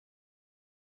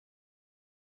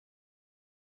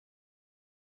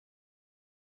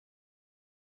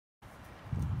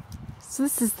So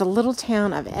this is the little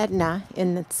town of Etna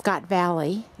in the Scott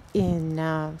Valley in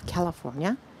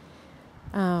California.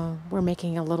 We're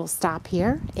making a little stop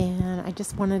here, and I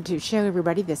just wanted to show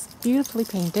everybody this beautifully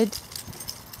painted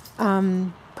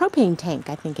propane tank,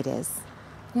 I think it is.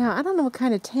 Now, I don't know what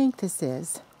kind of tank this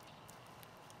is,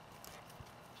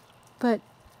 but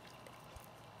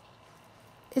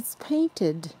it's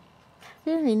painted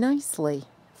very nicely.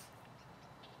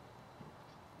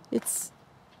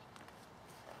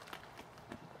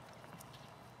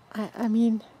 I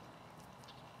mean,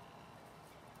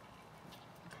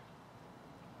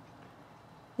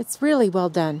 it's really well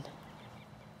done.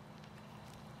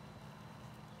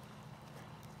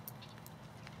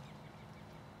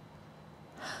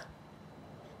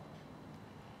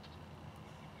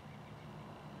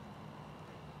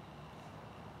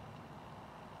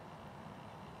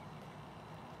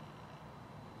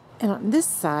 And on this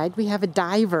side, we have a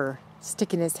diver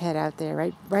sticking his head out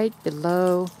there, right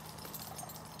below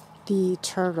the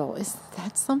turtle. Isn't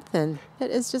that something? It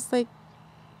is just like,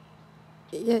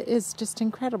 it is just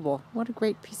incredible. What a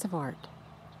great piece of art.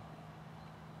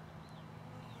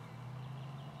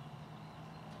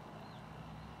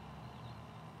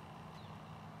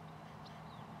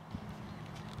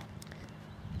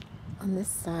 On this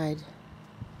side,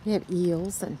 we have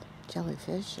eels and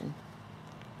jellyfish and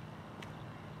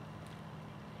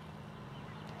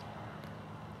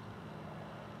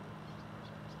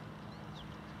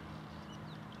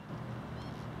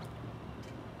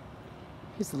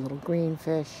here's a little green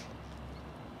fish.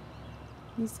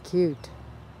 He's cute.